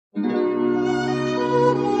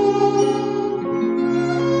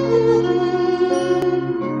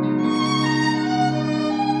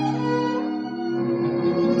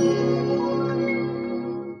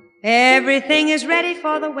Everything is ready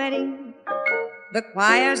for the wedding. The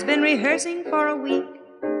choir's been rehearsing for a week.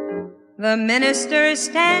 The minister is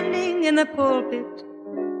standing in the pulpit,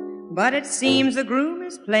 but it seems the groom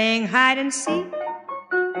is playing hide and seek.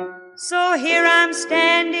 So here I'm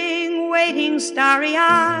standing, waiting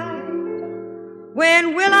starry-eyed.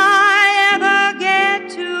 When will I ever get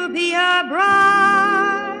to be a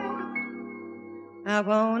bride? I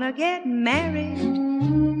wanna get married.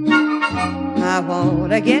 I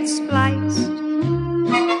wanna get spliced.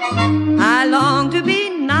 I long to be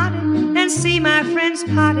knotted and see my friends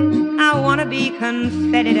potted. I wanna be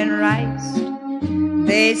confetted and riced.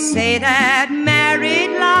 They say that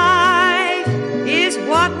married life is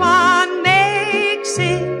what one makes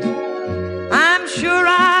it. I'm sure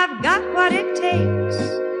I've got what it takes,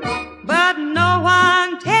 but no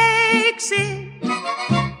one takes it.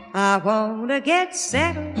 I wanna get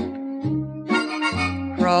settled,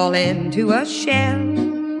 crawl into a shell.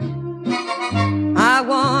 I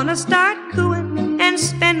wanna start cooing and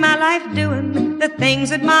spend my life doing the things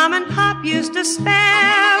that Mom and Pop used to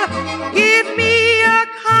spell. Give me a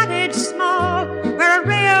cottage small where a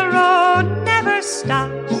railroad never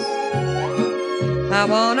stops. I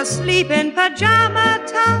wanna sleep in pajama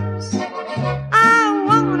tops. I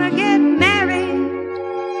wanna get married.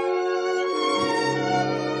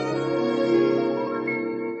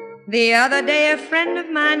 The other day a friend of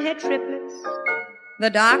mine had triplets. The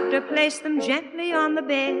doctor placed them gently on the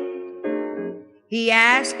bed. He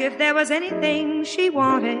asked if there was anything she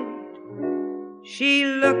wanted. She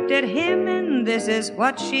looked at him and this is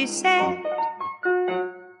what she said.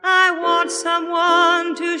 I want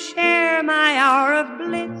someone to share my hour of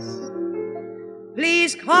bliss.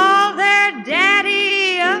 Please call their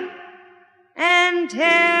daddy up and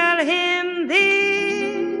tell him this.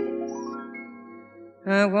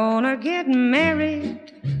 I wanna get married.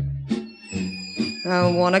 I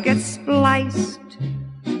wanna get spliced.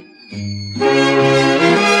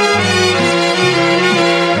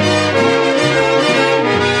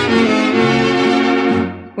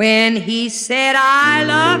 When he said I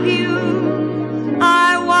love you,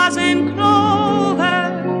 I wasn't clover,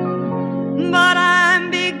 but I'm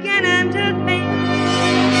beginning to think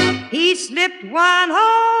he slipped one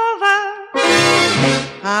over.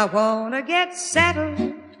 I wanna get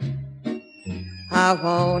settled. I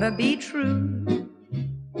wanna be true.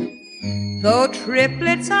 Though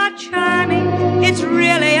triplets are charming, it's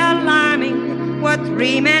really alarming what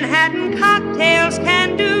 3 Manhattan cocktails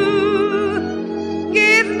can do.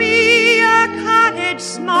 Give me a cottage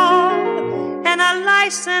small and a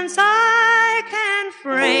license I can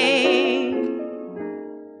frame.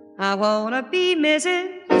 I wanna be Mrs.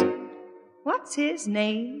 What's his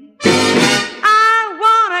name? I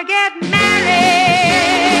wanna get married.